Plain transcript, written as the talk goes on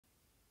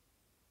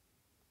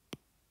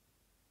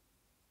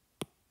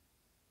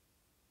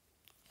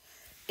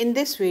In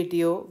this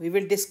video, we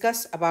will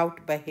discuss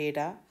about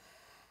Bahera.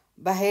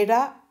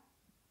 Bahera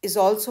is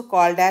also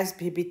called as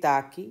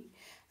Bhibitaki.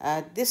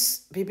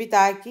 This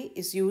Bhibitaki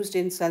is used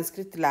in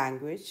Sanskrit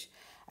language.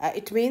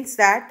 It means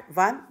that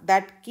one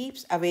that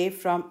keeps away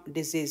from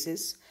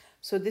diseases.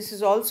 So this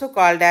is also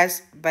called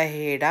as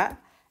Bahera.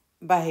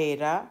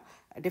 Bahera.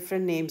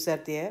 Different names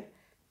are there.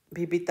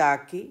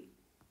 Bhibitaki,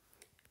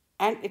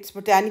 and its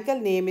botanical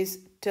name is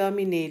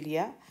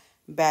Terminalia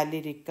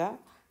bellirica.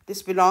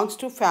 This belongs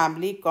to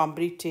family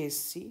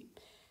Combritaceae,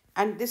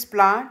 and this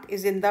plant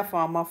is in the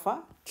form of a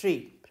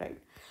tree, right?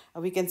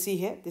 We can see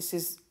here, this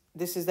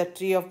is the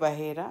tree of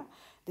Bahera.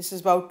 This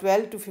is about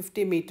 12 to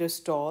 50 meters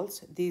tall.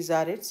 These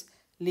are its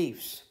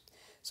leaves.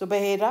 So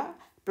Bahera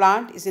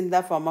plant is in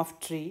the form of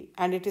tree,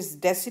 and it is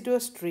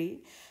deciduous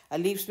tree.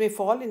 Leaves may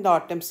fall in the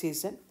autumn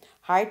season.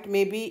 Height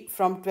may be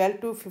from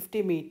 12 to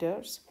 50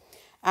 meters,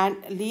 and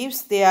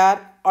leaves, they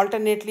are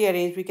alternately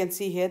arranged. We can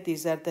see here,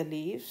 these are the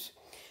leaves.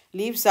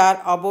 Leaves are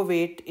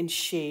obovate in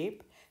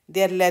shape.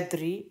 They are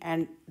leathery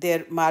and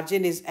their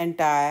margin is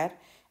entire,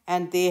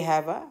 and they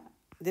have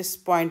this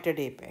pointed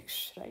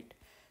apex, right?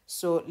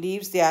 So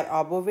leaves, they are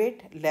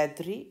obovate,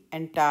 leathery,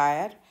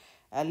 entire.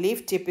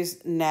 Leaf tip is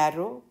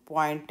narrow,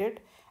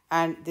 pointed,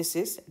 and this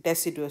is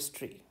deciduous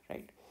tree,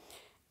 right?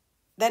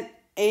 Then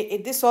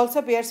this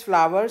also bears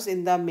flowers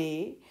in the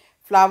May.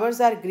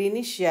 Flowers are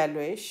greenish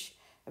yellowish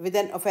with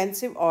an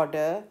offensive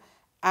odor,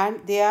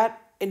 and they are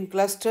in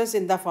clusters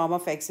in the form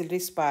of axillary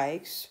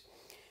spikes.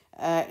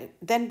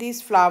 Then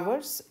these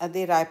flowers,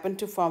 they ripen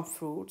to form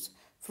fruits.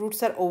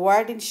 Fruits are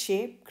ovoid in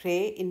shape,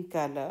 gray in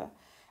color,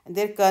 and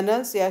their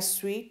kernels, they are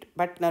sweet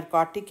but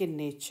narcotic in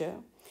nature.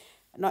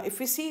 Now,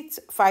 if we see its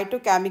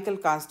phytochemical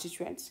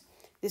constituents,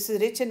 this is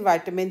rich in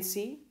vitamin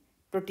C,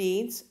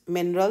 proteins,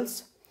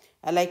 minerals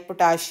like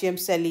potassium,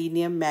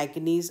 selenium,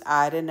 manganese,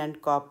 iron, and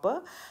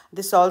copper.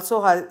 This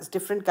also has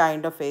different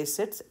kind of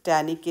acids: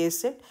 tannic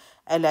acid,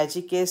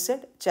 ellagic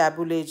acid,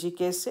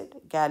 chabulagic acid,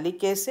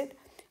 gallic acid,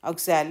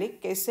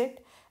 oxalic acid,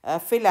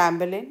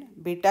 phenylambulin,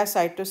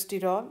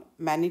 beta-cytosterol,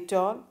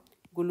 mannitol,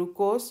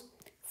 glucose,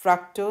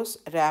 fructose,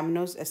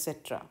 rhamnose,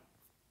 etc.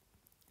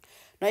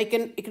 Now,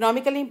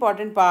 economically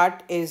important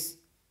part is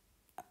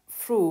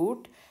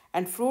fruit,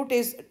 and fruit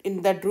is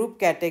in the drupe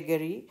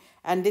category,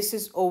 and this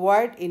is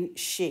ovoid in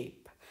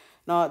shape.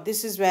 Now,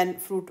 this is when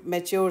fruit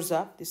matures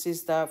up. This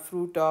is the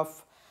fruit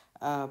of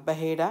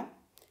Bahera,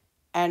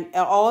 and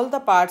all the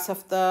parts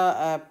of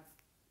the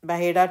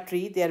Bahera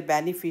tree, they are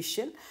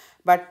beneficial,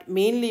 but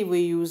mainly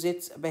we use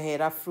its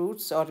Bahera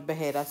fruits or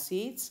Bahera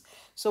seeds.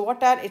 So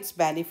what are its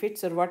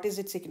benefits, or what is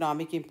its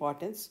economic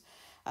importance?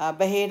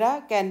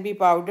 Bahera can be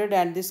powdered,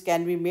 and this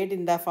can be made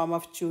in the form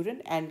of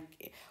churn, and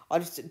or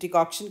its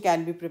decoction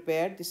can be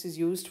prepared. This is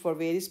used for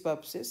various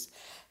purposes.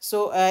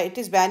 So it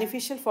is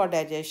beneficial for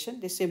digestion.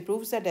 This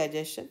improves the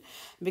digestion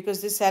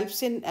because this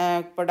helps in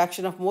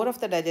production of more of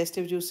the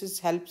digestive juices,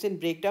 helps in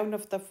breakdown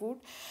of the food,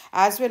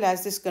 as well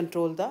as this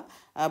control the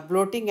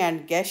bloating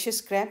and gaseous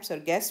cramps or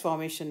gas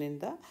formation in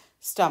the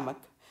stomach.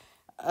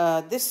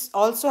 This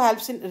also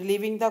helps in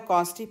relieving the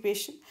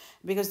constipation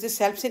because this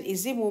helps in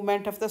easy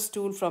movement of the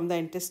stool from the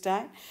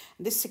intestine.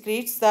 This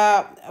secretes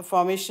the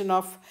formation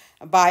of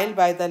bile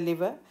by the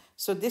liver.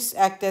 So this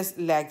acts as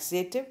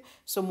laxative.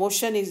 So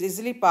motion is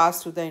easily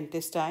passed through the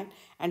intestine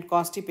and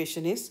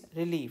constipation is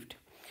relieved.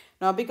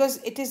 Now,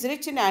 because it is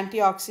rich in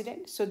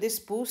antioxidants, so this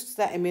boosts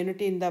the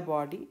immunity in the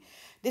body.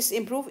 This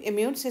improves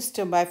immune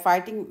system by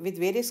fighting with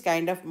various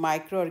kind of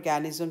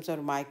microorganisms or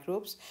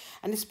microbes,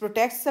 and this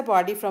protects the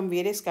body from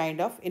various kind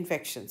of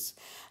infections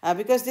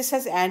because this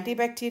has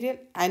antibacterial,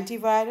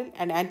 antiviral,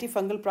 and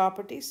antifungal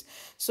properties.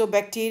 So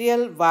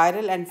bacterial,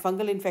 viral, and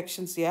fungal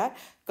infections, they are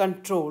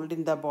controlled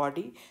in the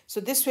body. So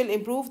this will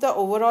improve the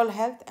overall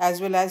health as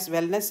well as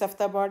wellness of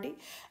the body,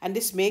 and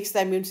this makes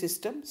the immune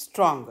system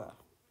stronger.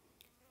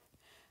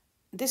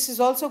 This is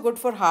also good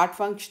for heart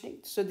functioning.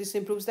 So this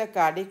improves the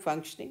cardiac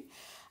functioning.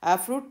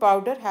 Fruit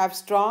powder have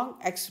strong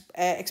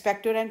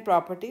expectorant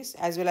properties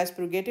as well as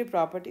purgative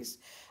properties,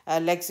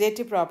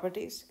 laxative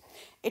properties.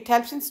 It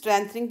helps in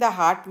strengthening the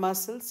heart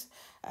muscles,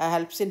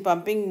 helps in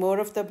pumping more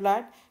of the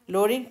blood,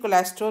 lowering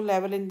cholesterol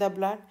level in the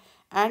blood,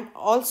 and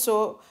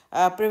also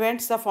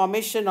prevents the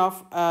formation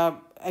of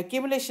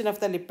accumulation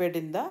of the lipid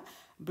in the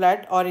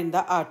blood or in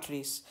the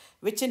arteries,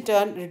 which in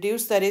turn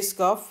reduce the risk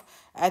of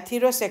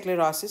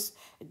atherosclerosis.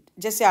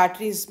 जैसे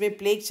arteries में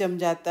plague जम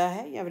जाता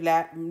है या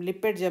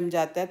lipid जम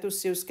जाता है तो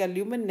उससे उसका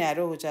ल्यूमन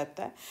नैरो हो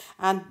जाता है,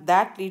 and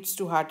that leads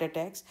to heart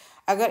attacks.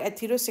 अगर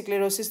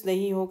एथीरोस्क्लेरोसिस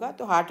नहीं होगा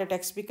तो हार्ट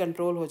अटैक्स भी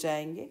कंट्रोल हो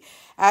जाएंगे,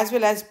 as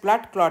well as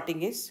blood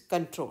clotting is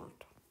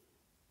controlled.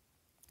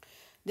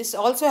 This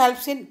also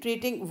helps in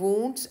treating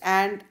wounds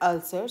and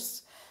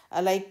ulcers.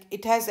 Like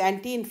it has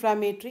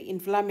anti-inflammatory,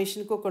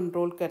 inflammation को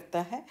control करता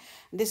है.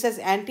 This has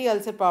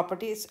anti-ulcer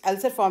properties,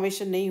 ulcer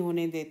formation नहीं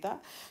होने देता.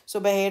 So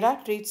Bahera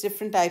treats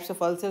different types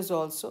of ulcers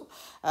also.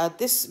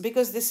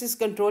 Because this is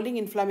controlling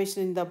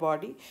inflammation in the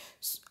body.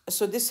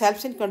 So this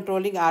helps in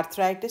controlling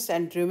arthritis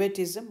and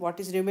rheumatism. What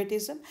is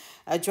rheumatism?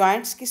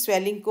 Joints की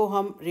swelling को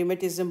हम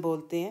rheumatism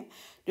बोलते हैं.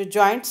 जो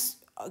joints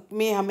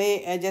में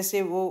हमें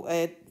जैसे वो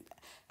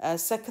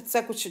सख्त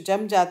सा कुछ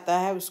जम जाता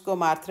है, उसको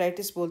हम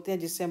आर्थराइटिस बोलते हैं,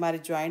 जिससे हमारे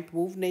जॉइंट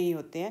मूव नहीं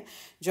होते हैं,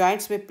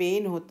 जॉइंट्स में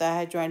पेन होता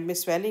है, जॉइंट में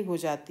स्वेलिंग हो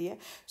जाती है.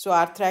 सो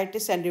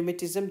arthritis and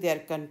rheumatism, they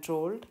are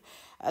controlled.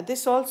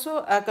 This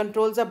also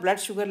controls the blood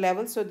sugar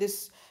level. So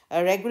this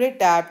regulate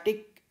diabetic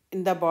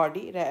in the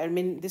body. I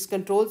mean, this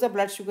controls the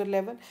blood sugar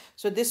level.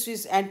 So this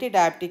is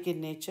anti-diabetic in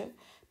nature.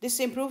 This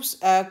improves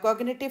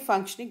cognitive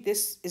functioning.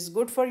 This is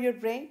good for your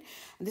brain.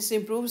 This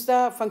improves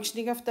the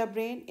functioning of the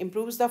brain,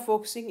 improves the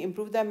focusing,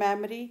 improves the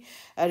memory,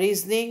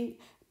 reasoning,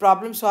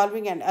 problem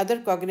solving, and other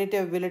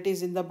cognitive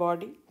abilities in the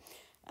body.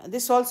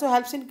 This also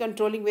helps in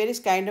controlling various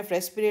kind of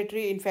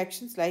respiratory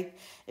infections, like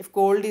if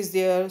cold is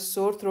there,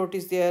 sore throat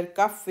is there,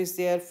 cough is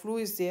there, flu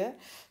is there.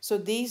 So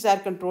these are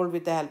controlled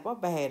with the help of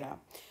Bahera.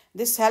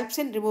 This helps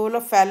in removal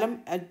of phlegm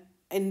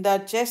in the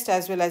chest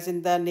as well as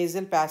in the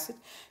nasal passage.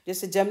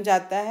 जैसे जम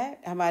जाता है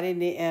हमारे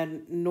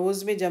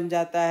nose में जम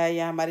जाता है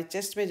या हमारे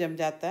चेस्ट में जम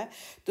जाता है,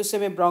 तो उससे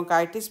हमें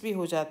ब्रोंकाइटिस भी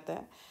हो जाता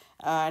है.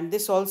 And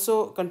this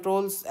also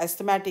controls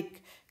asthmatic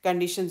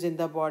conditions in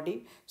the body.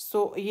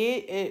 सो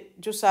ये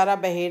जो सारा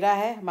बहेरा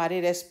है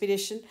हमारे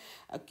रेस्पिरेशन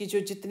की जो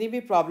जितनी भी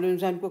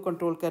प्रॉब्लम्स हैं उनको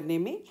कंट्रोल करने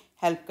में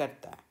हेल्प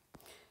करता है.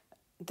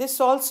 This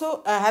also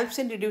helps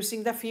in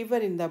reducing the fever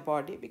in the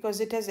body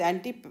because it has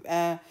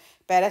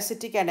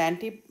anti-parasitic and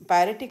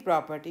antipyretic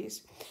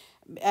properties.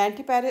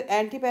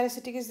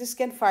 Antiparasitic is this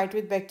can fight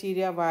with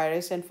bacteria,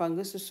 virus and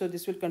fungus. So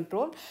this will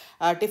control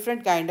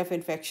different kind of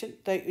infection.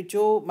 तो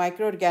जो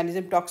micro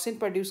organism toxin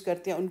produce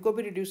करते हैं उनको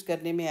भी reduce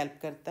करने में help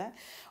करता है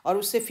और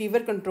उससे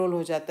फीवर कंट्रोल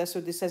हो जाता है.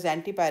 So this has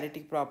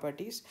antipyretic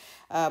properties.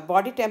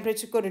 Body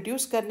temperature को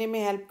रिड्यूस करने में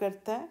हेल्प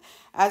करता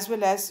है एज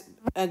वेल एज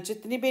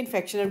जितनी भी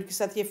इन्फेक्शन है उनके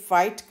साथ ये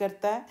फाइट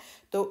करता है.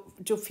 तो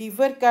जो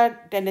फीवर का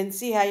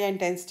टेंडेंसी है या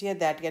इंटेंसिटी है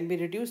that can be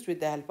reduced with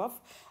the help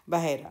of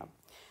Bahera.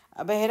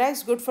 Bahera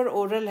is good for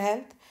oral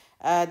health.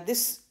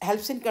 This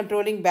helps in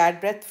controlling bad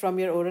breath from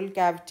your oral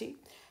cavity.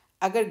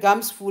 अगर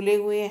गम्स फूले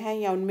हुए हैं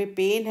या उनमें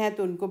पेन है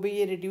तो उनको भी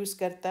ये रिड्यूस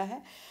करता है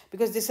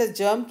because this has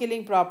germ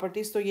killing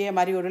properties. तो ये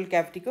हमारी ओरल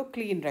कैविटी को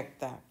क्लीन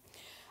रखता है.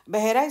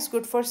 Bahera is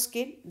good for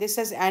skin. This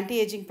has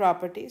anti-aging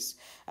properties.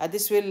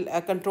 This will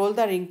control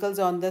the wrinkles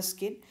on the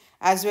skin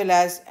as well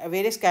as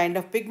various kind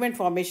of pigment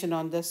formation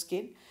on the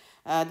skin.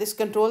 This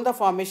control the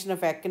formation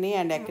of acne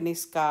and acne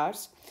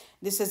scars.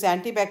 This has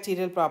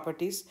antibacterial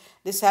properties.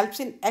 This helps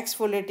in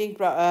exfoliating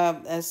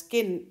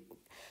skin.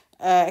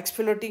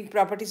 Exfoliating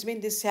properties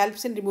mean this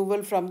helps in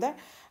removal from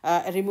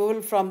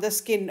the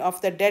skin of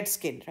the dead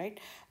skin,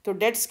 right? तो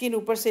dead skin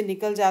ऊपर से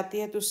निकल जाती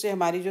है तो उससे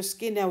हमारी जो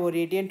स्किन है वो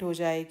रेडिएंट हो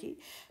जाएगी.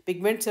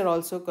 Pigments are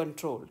also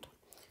controlled.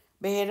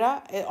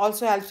 Bahera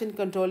also helps in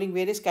controlling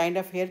various kind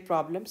of hair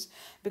problems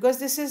because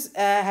this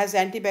has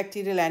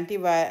antibacterial,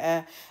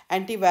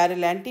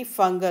 antiviral,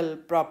 antifungal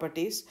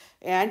properties,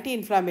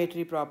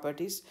 anti-inflammatory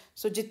properties.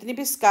 So जितनी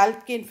भी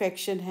scalp की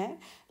infection है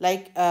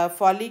like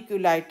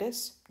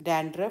folliculitis,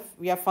 dandruff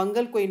या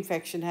fungal कोई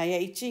infection है या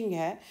itching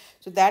है,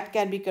 so that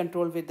can be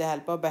controlled with the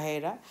help of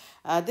Bahera.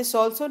 This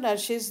also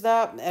nourishes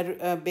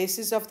the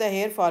bases of the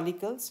hair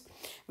follicles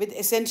with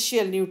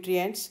essential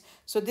nutrients.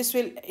 So this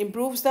will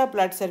improves the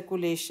blood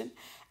circulation,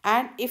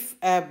 and if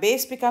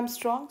base becomes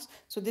strong,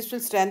 so this will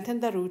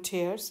strengthen the root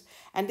hairs,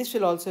 and this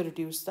will also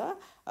reduce the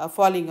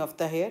falling of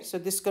the hair. So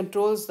this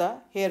controls the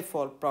hair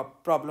fall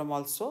problem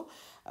also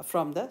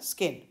from the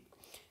skin.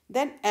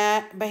 Then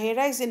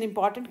Bahera is an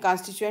important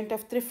constituent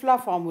of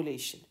Triphala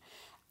formulation.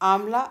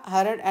 Amla,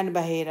 Harad and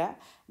Bahera,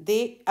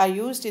 they are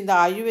used in the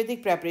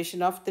Ayurvedic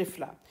preparation of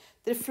Triphala.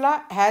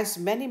 Triphala has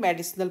many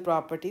medicinal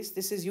properties.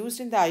 This is used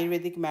in the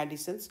Ayurvedic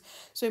medicines.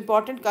 So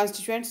important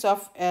constituents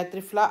of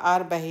Triphala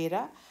are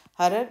Bahera,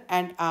 Harad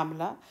and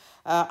Amla.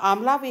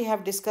 Amla we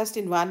have discussed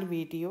in one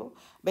video.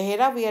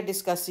 Bahera we are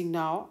discussing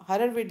now.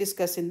 Harad we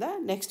discuss in the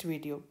next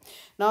video.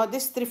 Now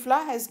this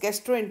Triphala has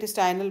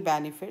gastrointestinal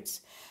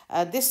benefits.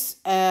 This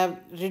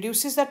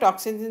reduces the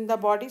toxins in the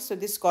body. So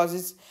this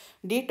causes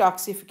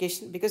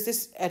detoxification because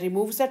this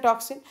removes the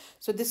toxin.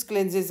 So this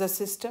cleanses the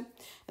system.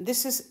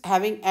 This is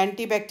having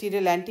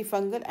antibacterial,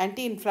 antifungal,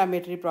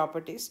 anti-inflammatory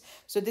properties.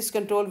 So this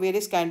control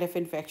various kind of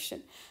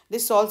infection.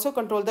 This also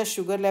control the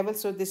sugar level.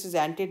 So this is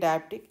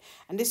anti-diabetic,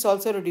 and this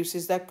also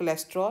reduces the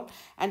cholesterol.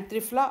 And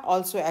Triphala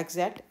also acts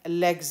as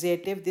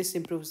laxative. This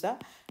improves the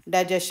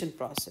digestion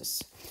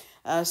process.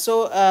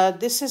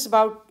 This is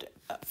about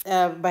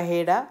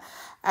Bahera.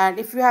 And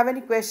if you have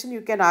any question,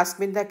 you can ask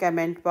me in the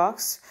comment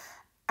box.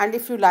 And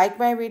if you like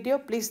my video,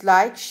 please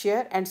like,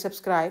 share and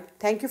subscribe.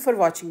 Thank you for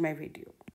watching my video.